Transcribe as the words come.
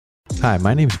Hi,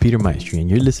 my name is Peter Maestri, and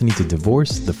you're listening to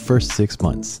Divorce the First 6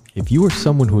 Months. If you are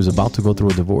someone who is about to go through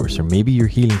a divorce, or maybe you're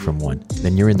healing from one,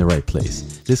 then you're in the right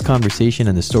place. This conversation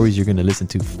and the stories you're going to listen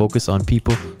to focus on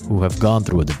people who have gone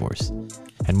through a divorce,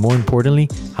 and more importantly,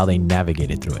 how they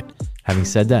navigated through it. Having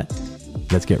said that,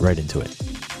 let's get right into it.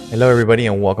 Hello, everybody,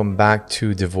 and welcome back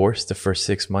to Divorce the First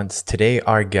 6 Months. Today,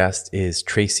 our guest is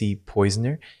Tracy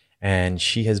Poizner, and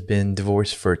she has been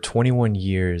divorced for 21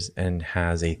 years and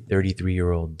has a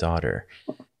 33-year-old daughter.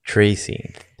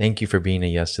 Tracy, thank you for being a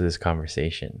yes to this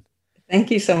conversation.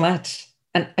 Thank you so much.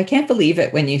 And I can't believe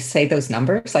it when you say those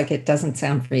numbers. Like, it doesn't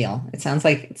sound real. It sounds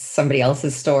like it's somebody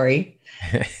else's story.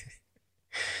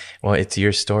 Well, it's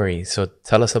your story. So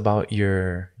tell us about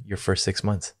your first 6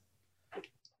 months.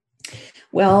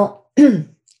 Well,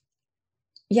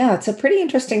 yeah, it's a pretty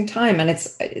interesting time, and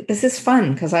this is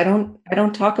fun because I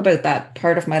don't talk about that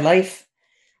part of my life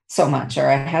so much, or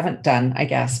I haven't done, I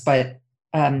guess. But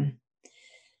I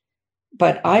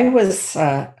was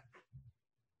I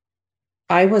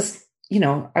was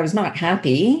not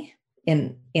happy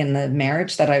in the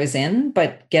marriage that I was in,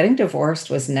 but getting divorced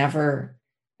was never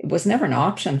an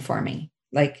option for me.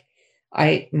 Like,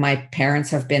 my parents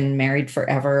have been married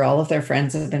forever. All of their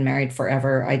friends have been married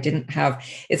forever.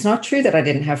 It's not true that I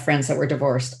didn't have friends that were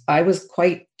divorced. I was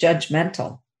quite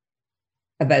judgmental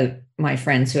about my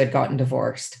friends who had gotten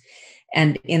divorced.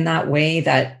 And in that way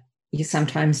that you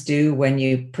sometimes do when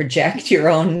you project your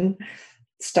own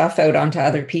stuff out onto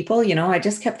other people, I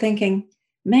just kept thinking,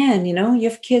 man, you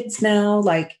have kids now,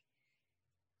 like,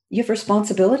 you have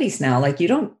responsibilities now. Like, you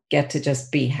don't get to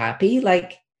just be happy.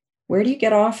 Like, where do you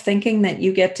get off thinking that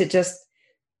you get to just,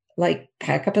 like,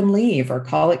 pack up and leave or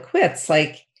call it quits?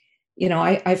 Like,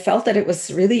 I felt that it was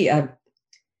really I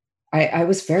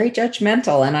was very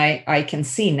judgmental, and I can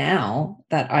see now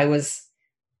that I was,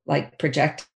 like,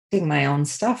 projecting my own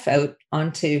stuff out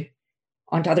onto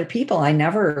other people. I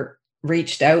never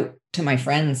reached out to my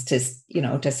friends to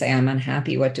say I'm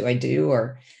unhappy, what do I do,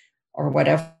 or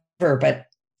whatever. But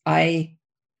I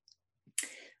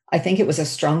think it was a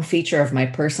strong feature of my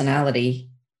personality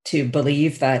to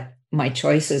believe that my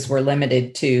choices were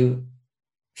limited to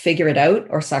figure it out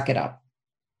or suck it up.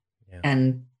 Yeah.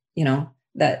 And,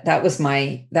 that was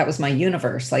my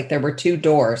universe. Like, there were two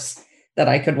doors that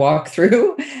I could walk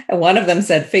through. And one of them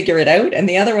said, figure it out. And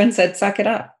the other one said, suck it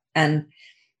up. And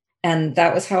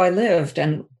that was how I lived.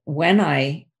 And when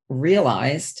I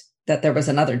realized that there was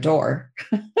another door,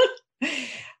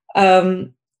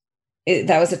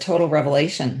 that was a total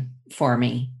revelation for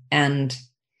me. And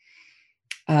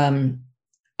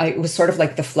it was sort of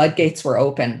like the floodgates were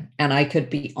open, and I could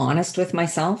be honest with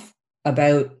myself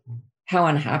about how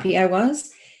unhappy I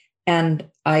was. And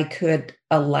I could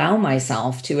allow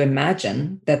myself to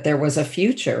imagine that there was a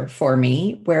future for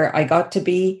me where I got to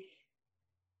be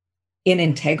in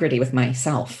integrity with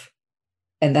myself,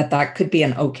 and that could be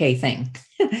an okay thing.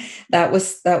 that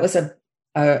was a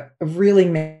really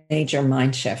major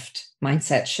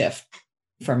mindset shift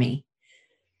for me.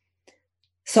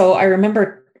 So I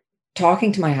remember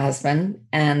talking to my husband,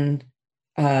 and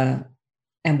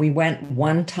we went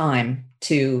one time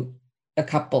to a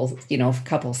couples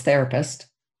therapist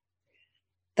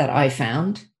that I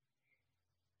found.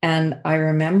 And I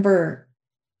remember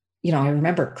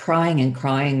crying and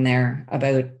crying there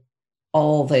about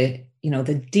all the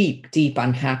deep, deep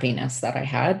unhappiness that I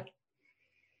had.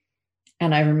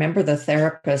 And I remember the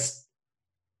therapist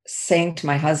saying to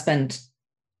my husband,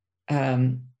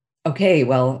 okay,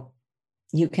 well,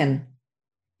 you can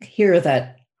hear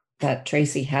that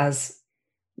Tracy has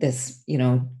this,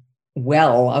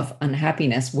 well of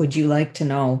unhappiness. Would you like to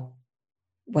know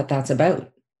what that's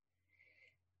about?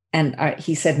 And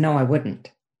he said, no, I wouldn't.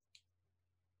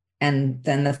 And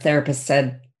then the therapist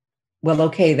said, well,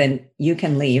 okay, then you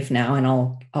can leave now, and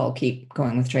I'll keep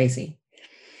going with Tracy.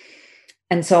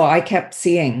 And so I kept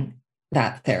seeing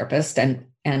that therapist, and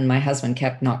my husband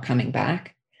kept not coming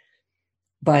back.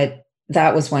 But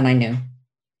that was when I knew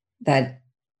that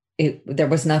there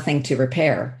was nothing to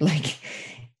repair. Like,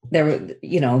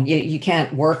 you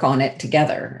can't work on it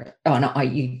together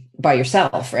by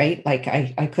yourself, right? Like,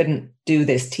 I couldn't do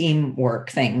this teamwork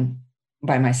thing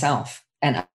by myself,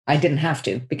 and I didn't have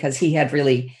to, because he had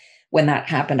really, when that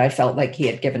happened, I felt like he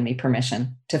had given me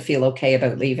permission to feel okay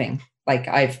about leaving. Like,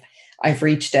 I've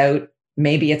reached out.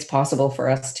 Maybe it's possible for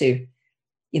us to,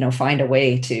 find a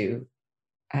way to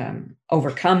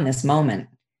overcome this moment,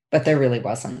 but there really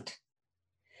wasn't.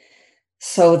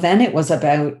 So then it was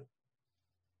about,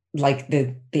 like,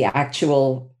 the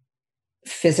actual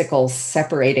physical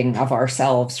separating of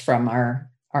ourselves from our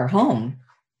home.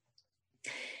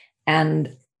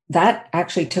 And that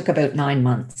actually took about 9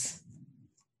 months.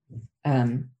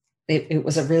 it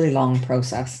was a really long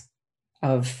process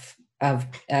of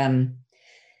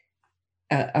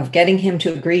getting him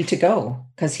to agree to go,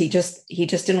 because he just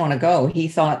didn't want to go. He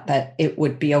thought that it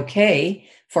would be okay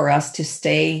for us to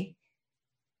stay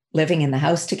living in the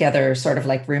house together, sort of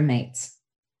like roommates.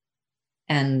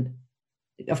 And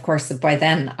of course, by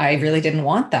then I really didn't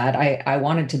want that. I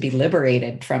wanted to be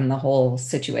liberated from the whole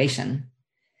situation.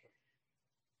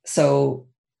 So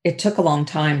it took a long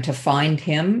time to find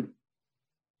him,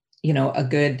 a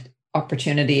good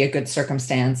opportunity, a good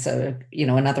circumstance,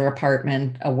 another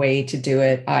apartment, a way to do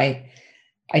it. I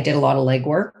did a lot of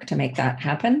legwork to make that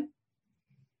happen.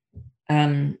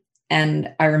 And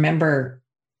I remember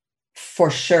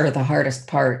for sure the hardest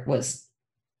part was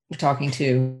talking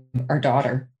to our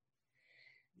daughter.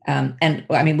 And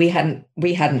I mean, we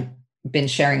hadn't been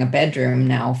sharing a bedroom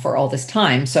now for all this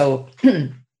time. So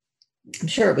I'm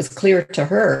sure it was clear to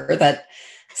her that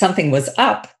something was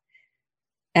up.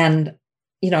 And,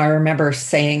 I remember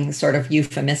saying sort of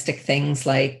euphemistic things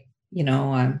like,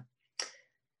 I'm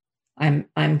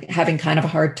having kind of a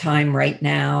hard time right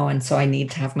now, and so I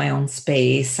need to have my own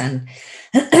space. And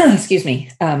excuse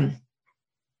me.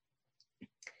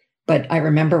 But I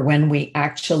remember when we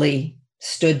actually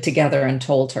stood together and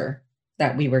told her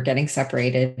that we were getting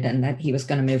separated and that he was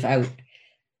going to move out.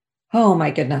 Oh my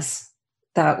goodness.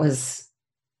 That was,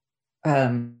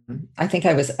 I think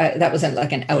that was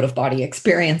like an out of body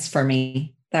experience for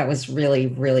me. That was really,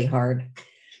 really hard.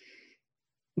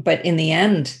 But in the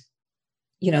end,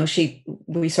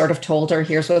 we sort of told her,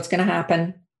 here's what's going to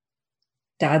happen.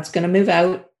 Dad's going to move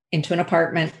out into an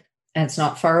apartment, and it's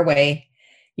not far away.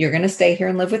 You're going to stay here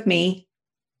and live with me.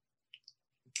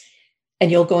 And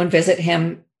you'll go and visit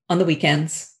him on the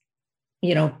weekends,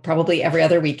 probably every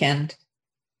other weekend.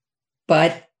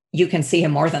 But you can see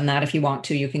him more than that if you want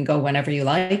to. You can go whenever you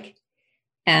like.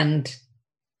 And,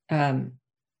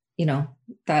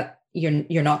 that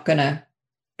you're not going to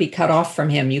be cut off from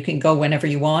him. You can go whenever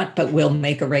you want, but we'll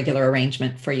make a regular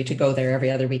arrangement for you to go there every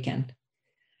other weekend.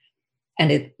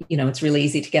 And it's really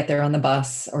easy to get there on the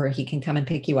bus, or he can come and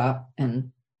pick you up.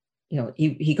 And,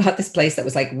 he got this place that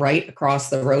was like right across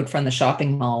the road from the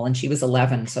shopping mall, and she was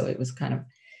 11. So it was kind of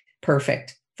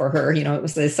perfect for her. It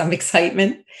was some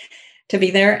excitement to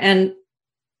be there. And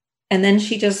then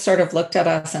she just sort of looked at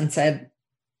us and said,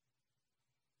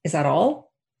 is that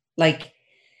all? Like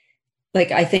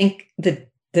I think the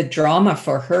drama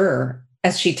for her,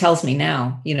 as she tells me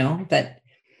now, that,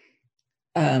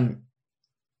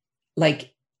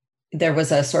 like there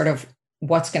was a sort of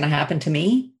what's going to happen to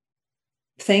me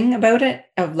thing about it,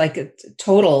 of like a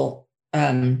total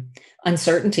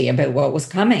uncertainty about what was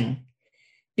coming,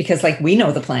 because like we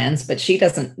know the plans, but she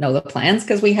doesn't know the plans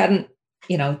because we hadn't,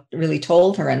 really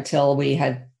told her until we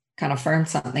had kind of firmed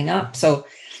something up. So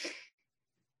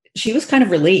she was kind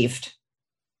of relieved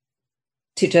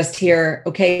to just hear,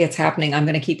 okay, it's happening. I'm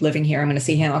going to keep living here. I'm going to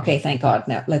see him. Okay, thank God.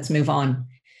 Now let's move on.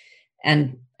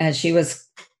 And she was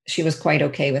quite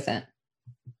okay with it.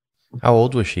 How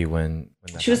old was she when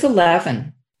she was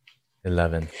 11?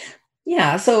 11.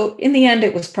 Yeah. So in the end,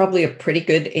 it was probably a pretty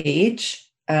good age.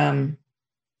 I mean,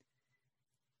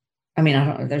 I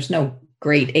don't know, there's no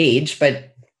great age,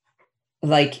 but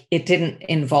like it didn't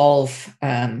involve,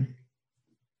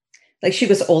 like she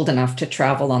was old enough to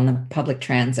travel on the public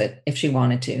transit if she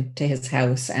wanted to his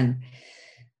house. And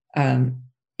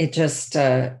it just,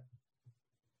 I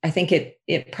think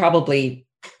it probably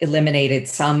eliminated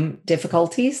some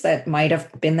difficulties that might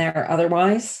have been there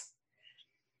otherwise.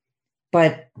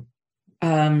 But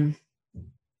I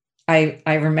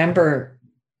remember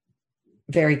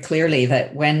very clearly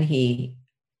that when he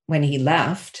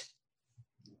left,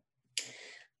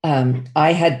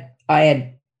 I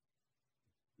had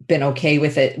been okay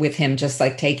with it, with him just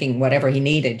like taking whatever he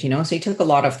needed, so he took a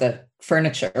lot of the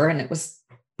furniture and it was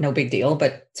no big deal.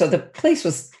 But so the place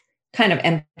was kind of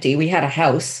empty. We had a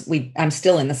house. I'm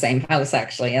still in the same house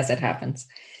actually, as it happens.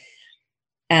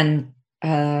 And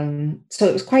so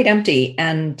it was quite empty,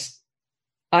 and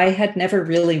I had never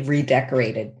really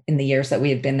redecorated in the years that we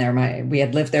had been there. We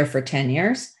had lived there for 10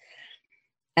 years.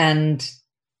 And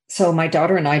so my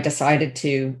daughter and I decided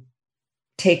to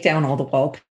take down all the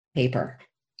wallpaper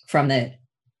from the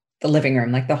living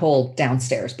room, like the whole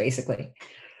downstairs, basically.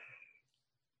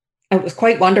 It was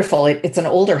quite wonderful. It's an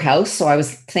older house. So I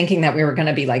was thinking that we were going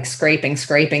to be like scraping,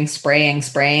 spraying,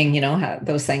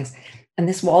 those things. And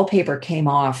this wallpaper came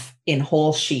off in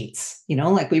whole sheets,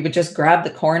 like we would just grab the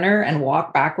corner and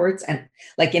walk backwards. And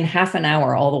like in half an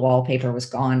hour, all the wallpaper was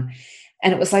gone.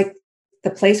 And it was like the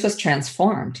place was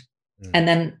transformed. And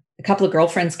then a couple of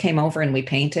girlfriends came over and we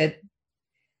painted.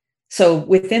 So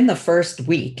within the first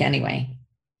week, anyway,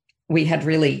 we had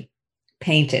really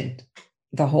painted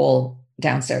the whole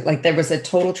downstairs. Like there was a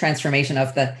total transformation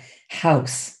of the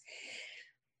house.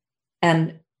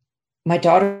 And my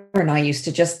daughter and I used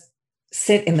to just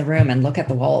sit in the room and look at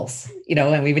the walls, you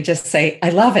know, and we would just say, I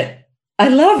love it. I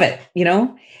love it. You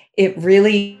know, it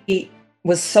really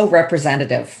was so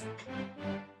representative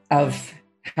of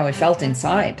how I felt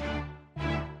inside.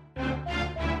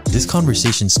 This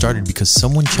conversation started because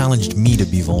someone challenged me to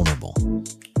be vulnerable.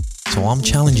 So I'm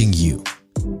challenging you.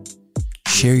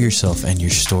 Share yourself and your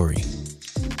story.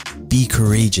 Be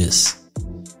courageous.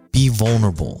 Be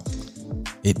vulnerable.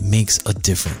 It makes a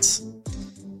difference.